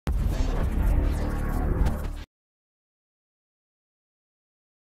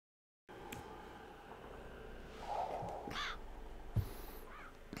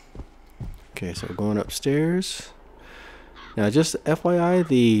Okay, so we're going upstairs. Now, just FYI,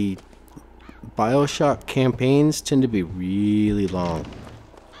 the Bioshock campaigns tend to be really long.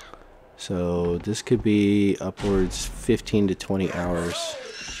 So this could be upwards 15 to 20 hours.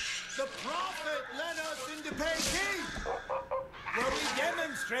 The prophet led us into Peking, where we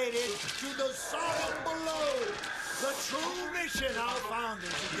demonstrated to the Sodom below the true mission our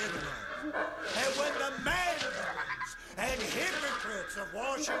founders had given us. And when the madmen and hypocrites of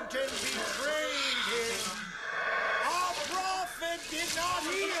Washington betrayed him, our prophet did not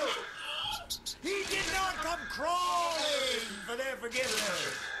heal. He did not come crawling for their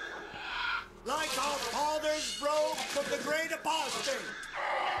forgiveness. Like our fathers broke from the great apostate,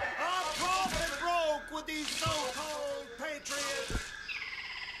 our prophet broke with these so-called patriots.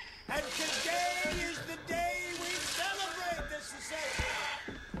 And today is the day we celebrate this secession.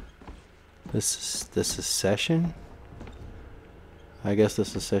 The secession? I guess the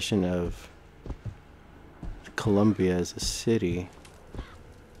secession of Columbia as a city.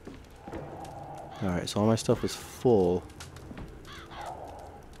 Alright, so all my stuff is full.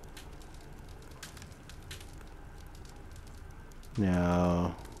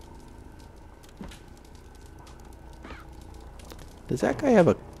 Now, does that guy have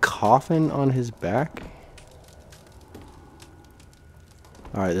a coffin on his back?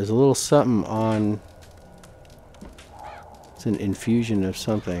 Alright, there's a little something on. It's an infusion of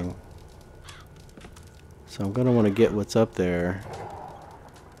something. So I'm gonna want to get what's up there.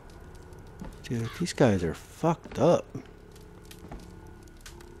 Dude, these guys are fucked up.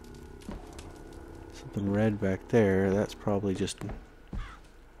 Something red back there. That's probably just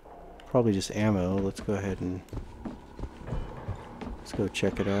ammo. Let's go ahead and let's go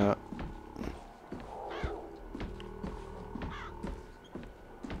check it out.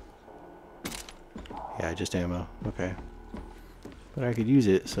 Yeah, just ammo. Okay. But I could use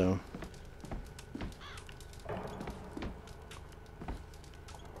it, so.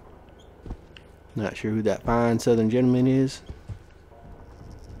 Not sure who that fine southern gentleman is.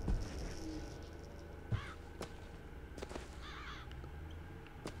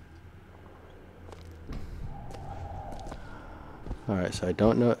 Alright, so I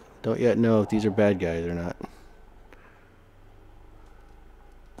don't yet know if these are bad guys or not.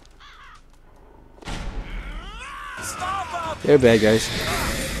 They're bad guys.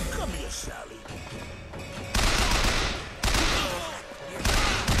 Come here, Sally.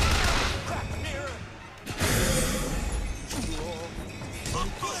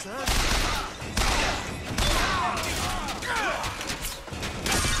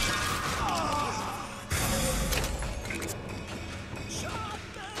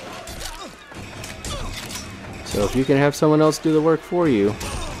 So if you can have someone else do the work for you.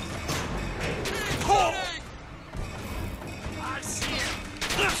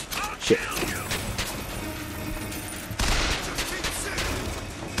 Shit.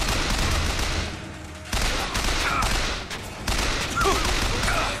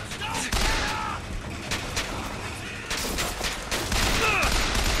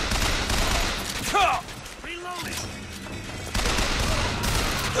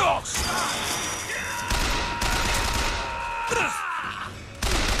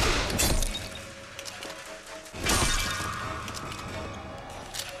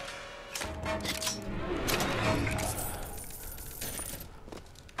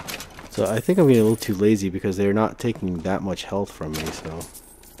 So I think I'm getting a little too lazy because they're not taking that much health from me, so.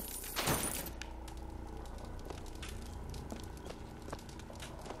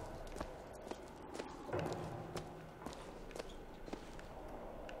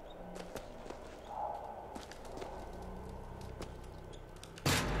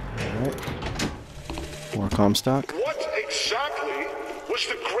 Alright. More Comstock. What exactly was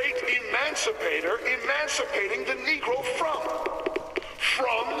the great emancipator emancipating the Negro from?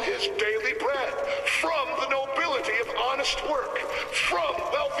 From his daily bread, from the nobility of honest work, from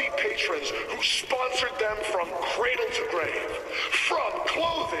wealthy patrons who sponsored them from cradle to grave, from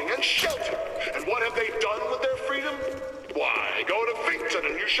clothing and shelter. And what have they done with their freedom? Why, go to Finkton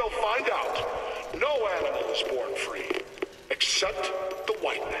and you shall find out. No animal is born free, except the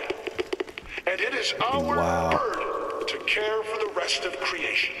white man. And it is our burden to care for the rest of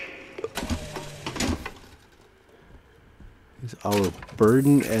creation. It's our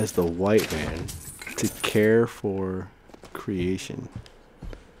burden as the white man to care for creation.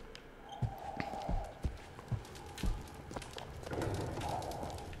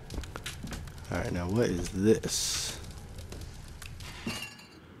 Alright, now what is this?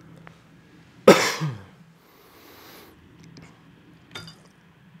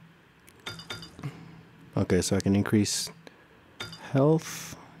 Okay, so I can increase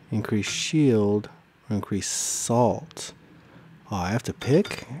health. Increase shield or increase salt. Oh, I have to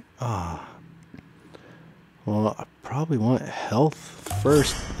pick? Ah. Well, I probably want health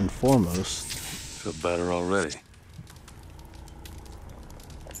first and foremost. Feel better already.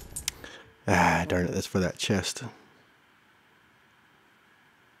 Ah, darn it, that's for that chest.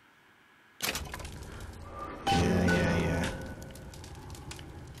 Yeah.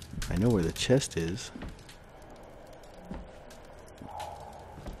 I know where the chest is.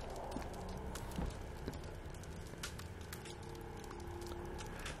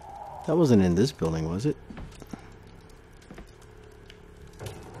 That wasn't in this building, was it?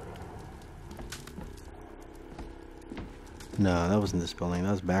 No, that wasn't this building.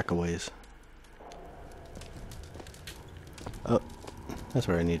 That was back a ways. Oh, that's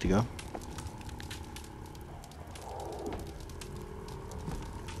where I need to go.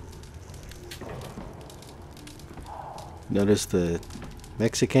 Notice the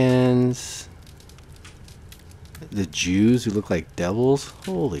Mexicans, the Jews who look like devils.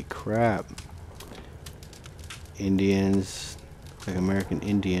 Holy crap. Indians, like American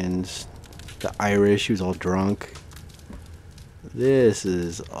Indians. The Irish who's all drunk. This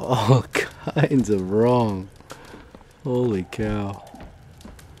is all kinds of wrong. Holy cow.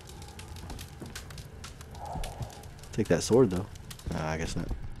 Take that sword though. Nah, I guess not.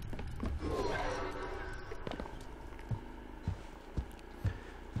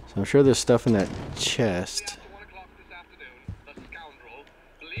 So I'm sure there's stuff in that chest.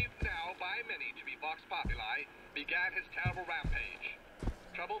 Began his terrible rampage.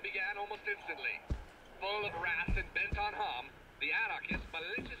 Trouble began almost instantly. Full of wrath and bent on harm, the anarchist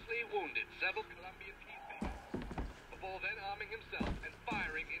maliciously wounded several Colombian peacemakers, before then arming himself and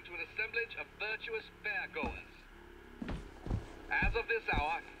firing into an assemblage of virtuous fairgoers. As of this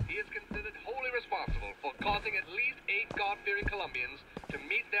hour, he is considered wholly responsible for causing at least 8 God-fearing Colombians to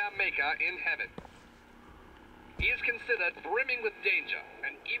meet their Maker in heaven. He is considered brimming with danger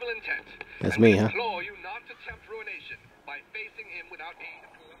and evil intent. That's and me, we huh? implore you not to tempt ruination by facing him without aid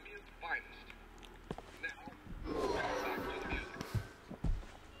of Colombia's finest. Now, back to the music.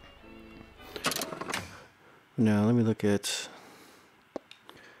 Now let me look at.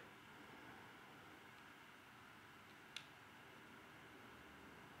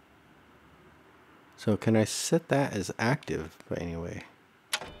 So can I set that as active by any way?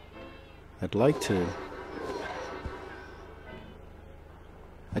 I'd like to.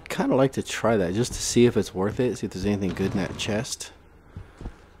 I'd kind of like to try that just to see if it's worth it, see if there's anything good in that chest.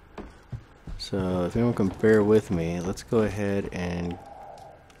 So if anyone can bear with me, let's go ahead and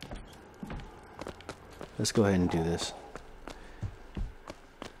do this.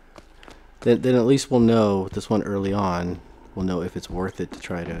 Then at least we'll know this one early on. We'll know if it's worth it to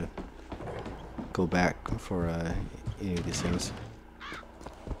try to go back for any of these things.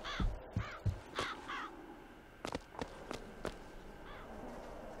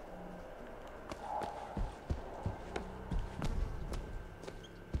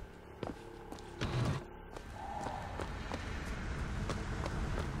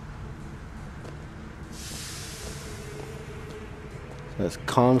 That's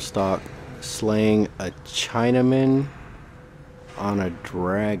Comstock slaying a Chinaman on a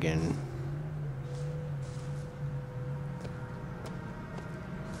dragon.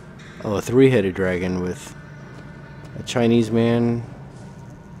 Oh, a 3-headed dragon with a Chinese man.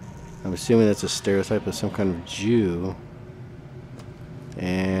 I'm assuming that's a stereotype of some kind of Jew.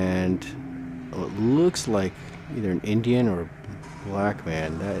 And it looks like either an Indian or a black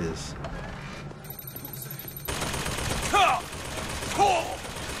man. That is...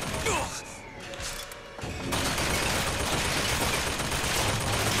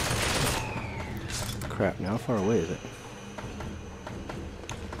 Crap, now how far away is it?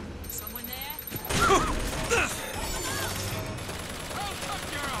 Someone there?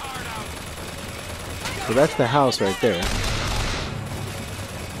 So that's the house right there.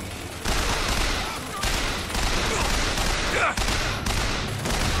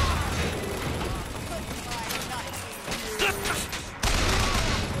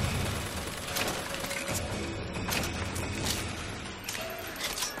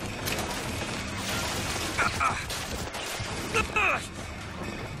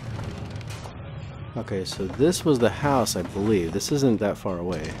 Okay, so this was the house, I believe. This isn't that far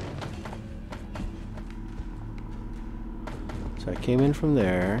away. So I came in from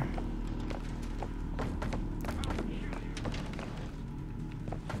there.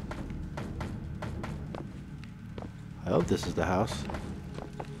 I hope this is the house.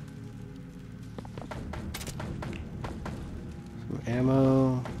 Some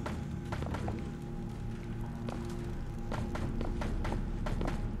ammo.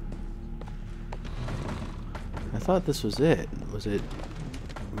 thought this was it. Was it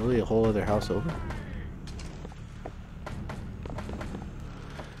really a whole other house over?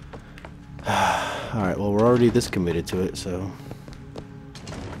 Alright, well we're already this committed to it, so...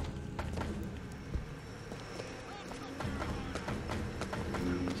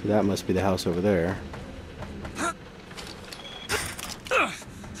 So that must be the house over there.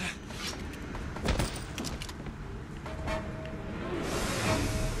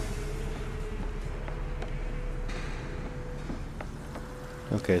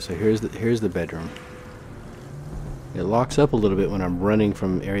 Okay, so here's the bedroom. It locks up a little bit when I'm running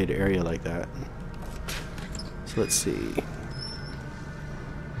from area to area like that. So let's see.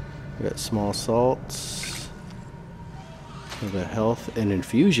 We got small salts. We got health and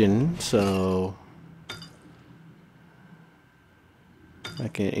infusion, so I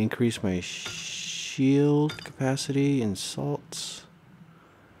can increase my shield capacity and salts.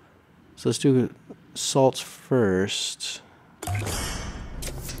 So let's do salts first.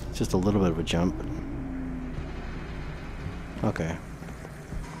 Just a little bit of a jump. Okay.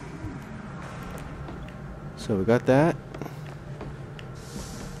 So we got that.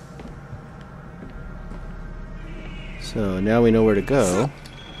 So now we know where to go.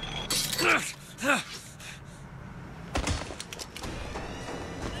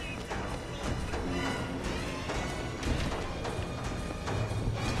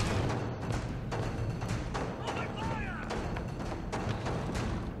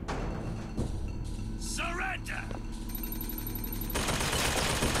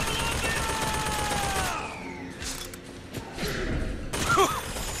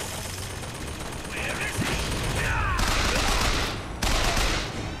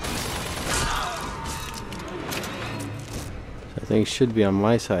 Things should be on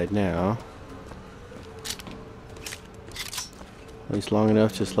my side now. At least long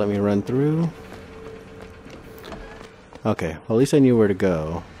enough, just let me run through. Okay, well at least I knew where to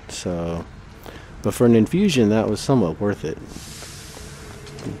go. So, but for an infusion, that was somewhat worth it.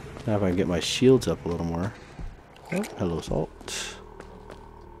 Now if I can get my shields up a little more. Oh, hello, salt.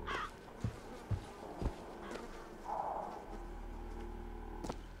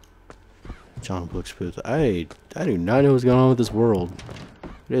 John Book's booth. I do not know what's going on with this world.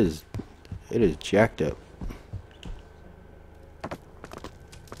 It is jacked up.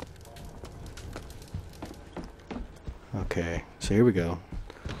 Okay, so here we go.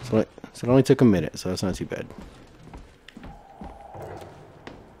 So it only took a minute, so that's not too bad.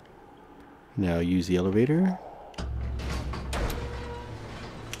 Now use the elevator.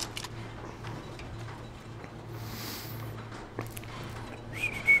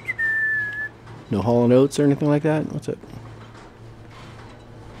 No Hall and Oates or anything like that? What's it?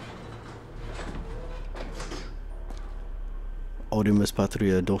 Audimus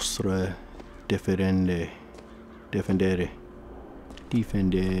patria nostra defendere.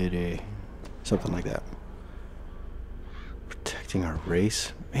 Something like that. Protecting our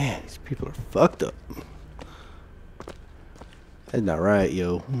race? Man, these people are fucked up. That's not right,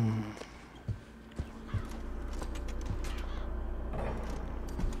 yo.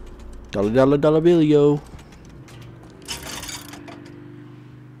 Dollar bill, yo.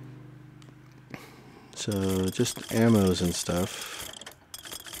 So just ammos and stuff.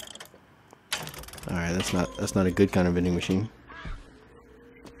 Alright, that's not a good kind of vending machine.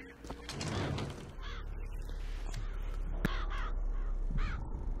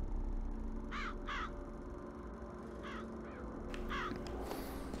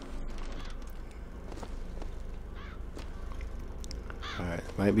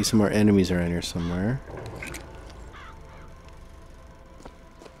 Alright, might be some more enemies around here somewhere.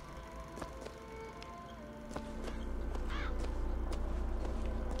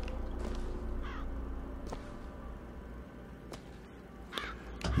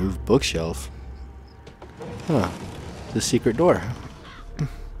 Move bookshelf. Huh. The secret door.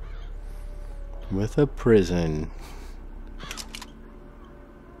 With a prison.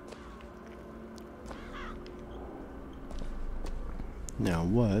 Now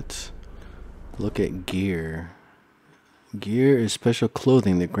what? Look at gear. Gear is special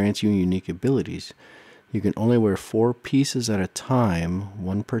clothing that grants you unique abilities. You can only wear 4 pieces at a time,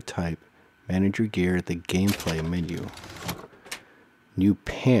 1 per type. Manage your gear at the gameplay menu. New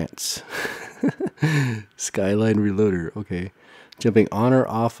pants. Skyline reloader. Okay. Jumping on or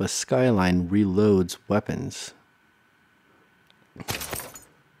off a skyline reloads weapons.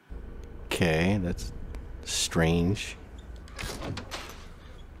 Okay, that's strange.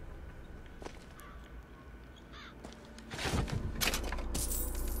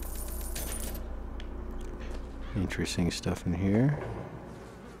 Interesting stuff in here.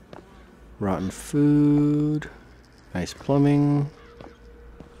 Rotten food. Nice plumbing.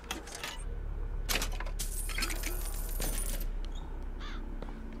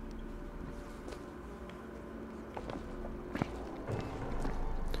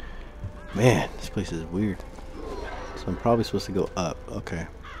 Man, this place is weird. So I'm probably supposed to go up. Okay.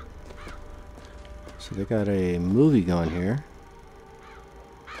 So they got a movie going here.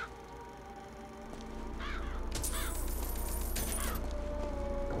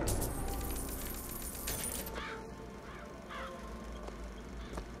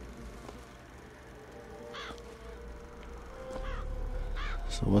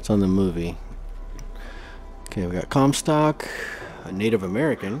 So what's on the movie? Okay, we got Comstock, a Native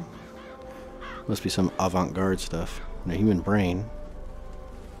American. Must be some avant-garde stuff. And a human brain.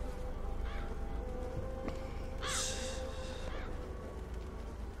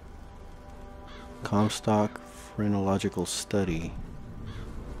 Comstock phrenological study.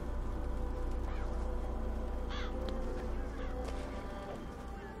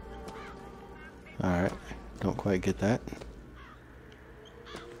 Alright, don't quite get that.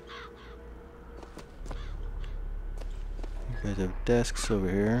 You guys have desks over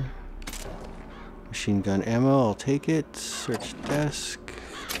here. Machine gun ammo, I'll take it. Search desk.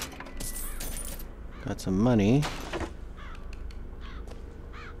 Got some money.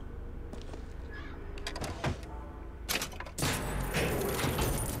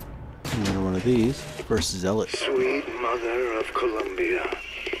 Another one of these. First Zealot. Sweet Mother of Columbia,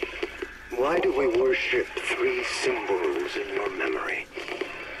 why do we worship three symbols in your memory?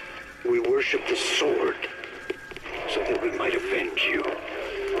 We worship the sword, so that we might avenge you.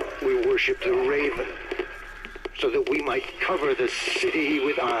 We worship the raven, so that we might cover the city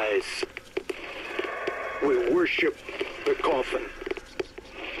with eyes. We worship the coffin,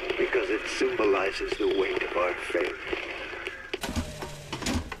 because it symbolizes the weight of our faith.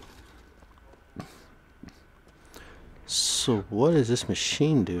 So what does this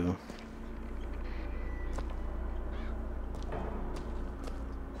machine do?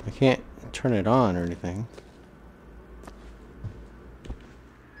 I can't turn it on or anything.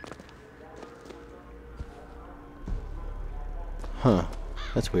 Huh,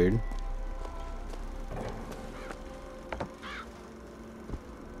 that's weird.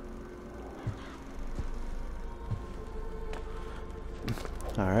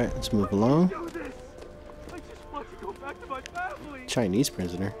 Alright, let's move along. Chinese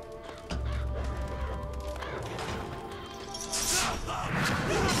prisoner.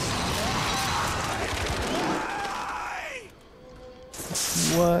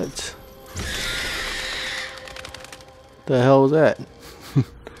 What? The hell was that?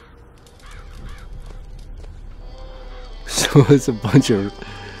 So it's a bunch of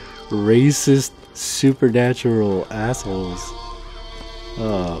racist supernatural assholes.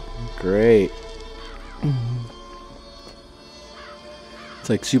 Oh, great. It's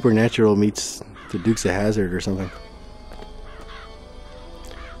like Supernatural meets the Dukes of Hazzard or something.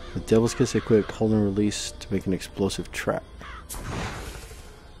 The Devil's Kiss equipped, hold and release to make an explosive trap.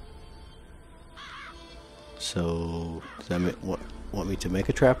 So, does that want me to make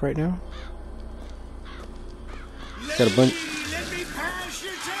a trap right now? Got a bunch. Let me pass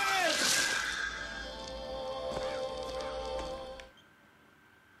your test.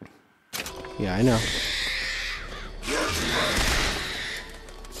 Yeah, I know.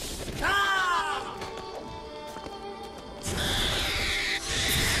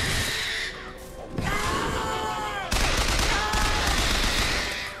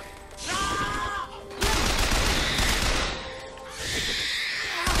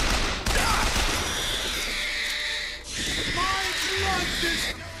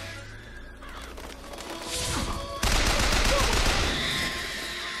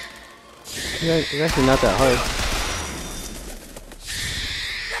 Yeah, it's actually not that hard.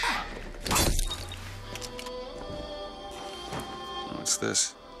 What's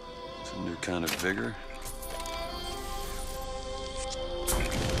this? It's a new kind of vigor?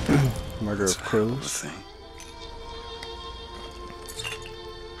 Murder of crows. Thing.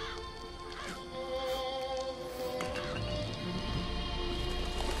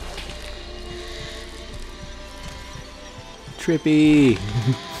 Trippy.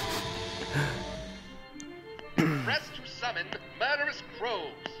 Press to summon murderous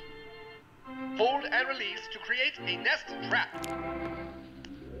crows. Hold and release to create a nest trap.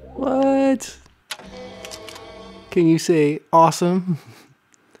 What? Can you say awesome?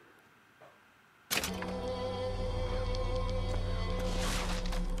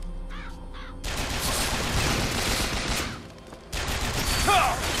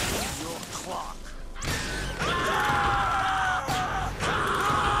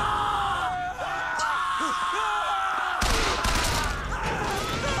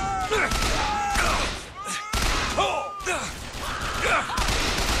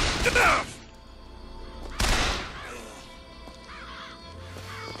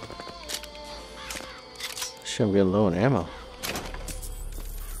 Actually, I'm getting low on ammo.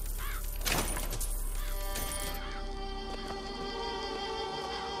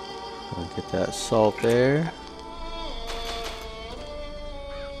 I'll get that salt there.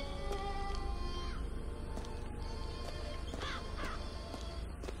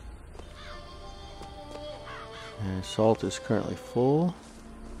 And salt is currently full.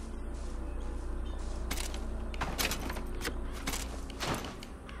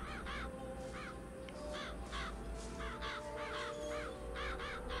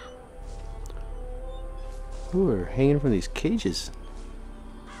 Ooh, we're hanging from these cages.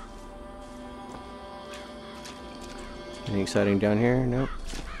 Anything exciting down here? Nope.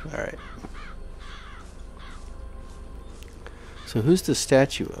 Alright. So who's the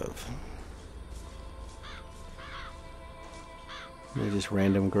statue of? Maybe just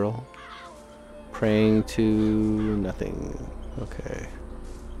random girl? Praying to nothing. Okay.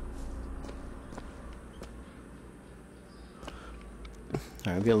 Alright,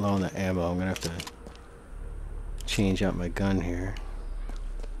 I'm getting low on the ammo. I'm gonna have to change out my gun here.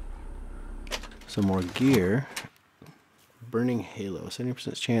 Some more gear. Burning halo.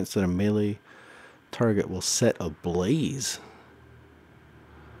 70% chance that a melee target will set ablaze.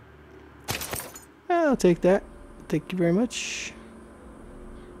 I'll take that. Thank you very much.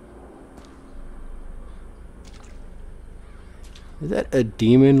 Is that a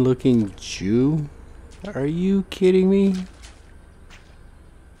demon looking Jew? Are you kidding me?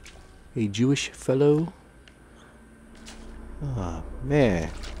 A Jewish fellow? Oh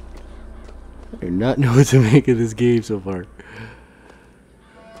man. I do not know what to make of this game so far.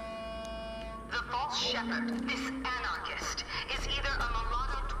 The false shepherd, this anarchist, is either a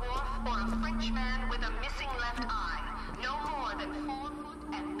mulatto dwarf or a Frenchman with a missing left eye, no more than 4 foot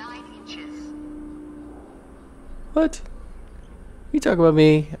and 9 inches. What? You talk about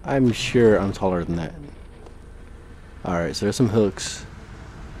me? I'm sure I'm taller than that. Alright, so there's some hooks.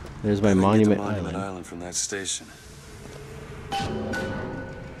 There's my Monument Island. From that station.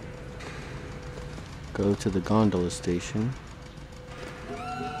 Go to the Gondola station.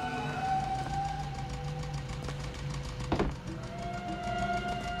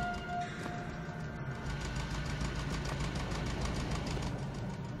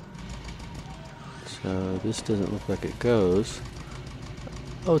 So this doesn't look like it goes.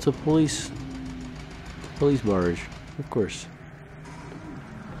 Oh, it's a police barge, of course.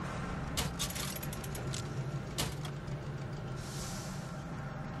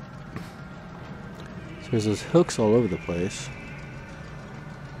 So there's those hooks all over the place.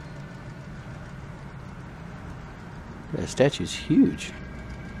 That statue's huge.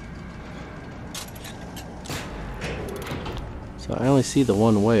 So I only see the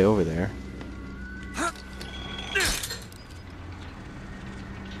one way over there.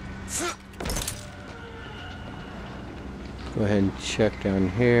 Go ahead and check down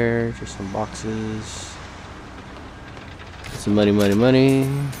here. Just some boxes. Some money, money, money.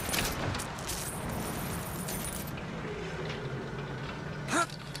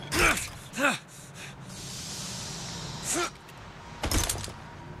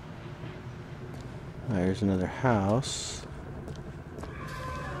 There's another house.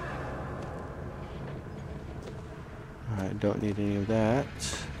 Alright, don't need any of that.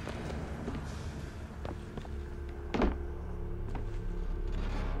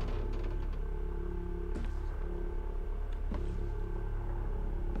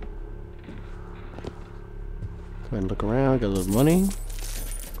 Go ahead and look around, got a little money.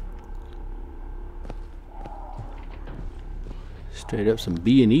 Straight up some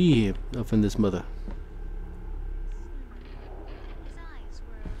B&E up in this mother. His eyes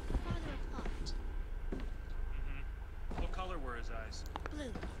were farther apart. What color were his eyes?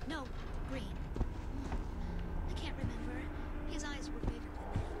 Blue. No, green. I can't remember. His eyes were bigger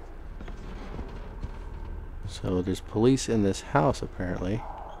than that. So there's police in this house apparently.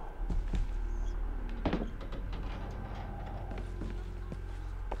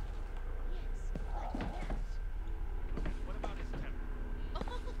 What about his temper?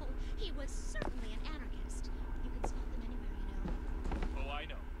 Oh, he was certainly an anarchist. You can spot them anywhere, you know. Oh, I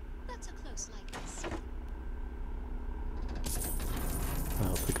know. That's a close likeness.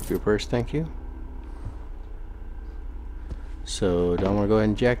 I'll pick up your purse, thank you. So, do I want to go ahead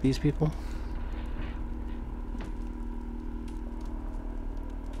and jack these people?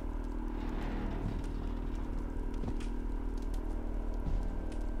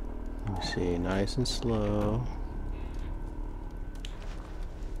 Let me see, nice and slow.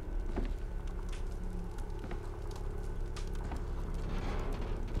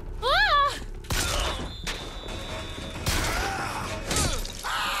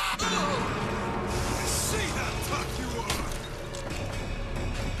 See that?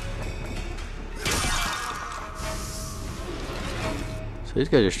 So these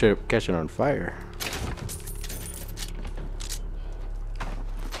guys are straight up catching on fire.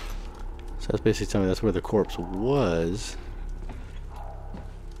 So that's basically telling me that's where the corpse was.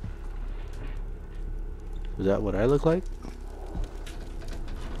 Is that what I look like?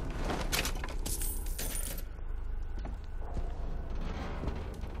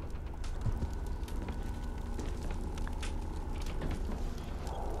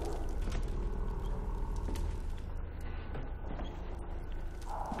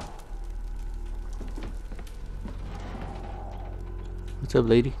 What's up,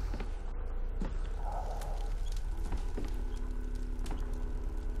 lady?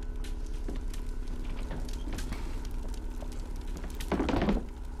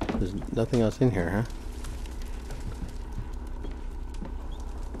 There's nothing else in here, huh?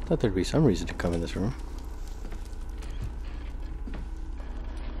 Thought there'd be some reason to come in this room.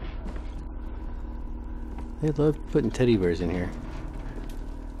 They love putting teddy bears in here.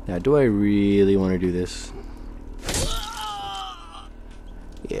 Now, do I really want to do this?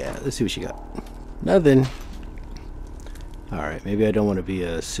 Yeah, let's see what you got. Nothing. Alright, maybe I don't want to be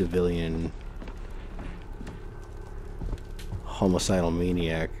a civilian homicidal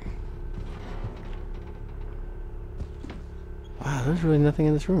maniac. Wow, there's really nothing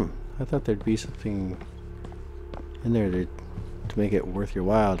in this room. I thought there'd be something in there to make it worth your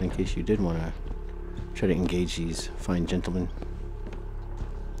while in case you did want to try to engage these fine gentlemen.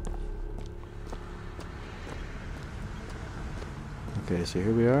 Okay, so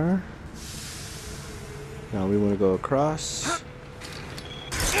here we are. Now we want to go across.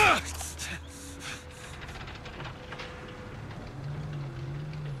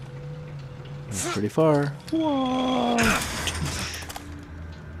 That's pretty far. Whoa.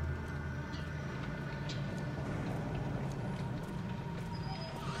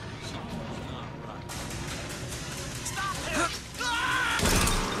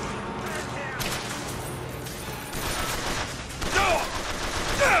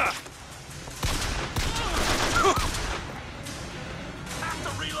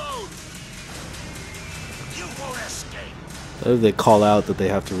 They call out that they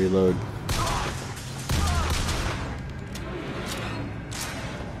have to reload.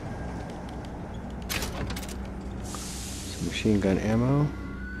 Some machine gun ammo.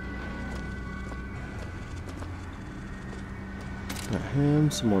 Got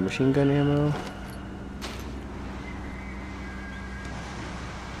him. Some more machine gun ammo.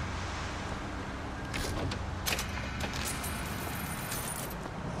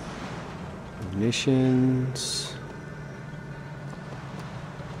 Munitions.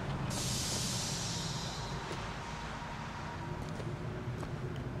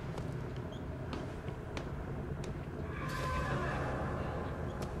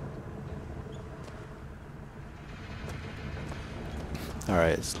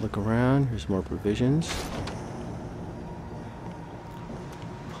 Alright, let's look around. Here's more provisions.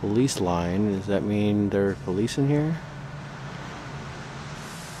 Police line. Does that mean there are police in here?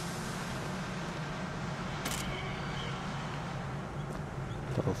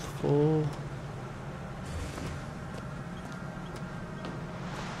 Health full.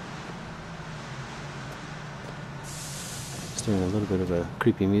 Just doing a little bit of a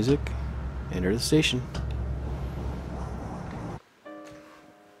creepy music. Enter the station.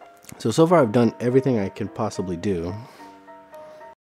 So far I've done everything I can possibly do.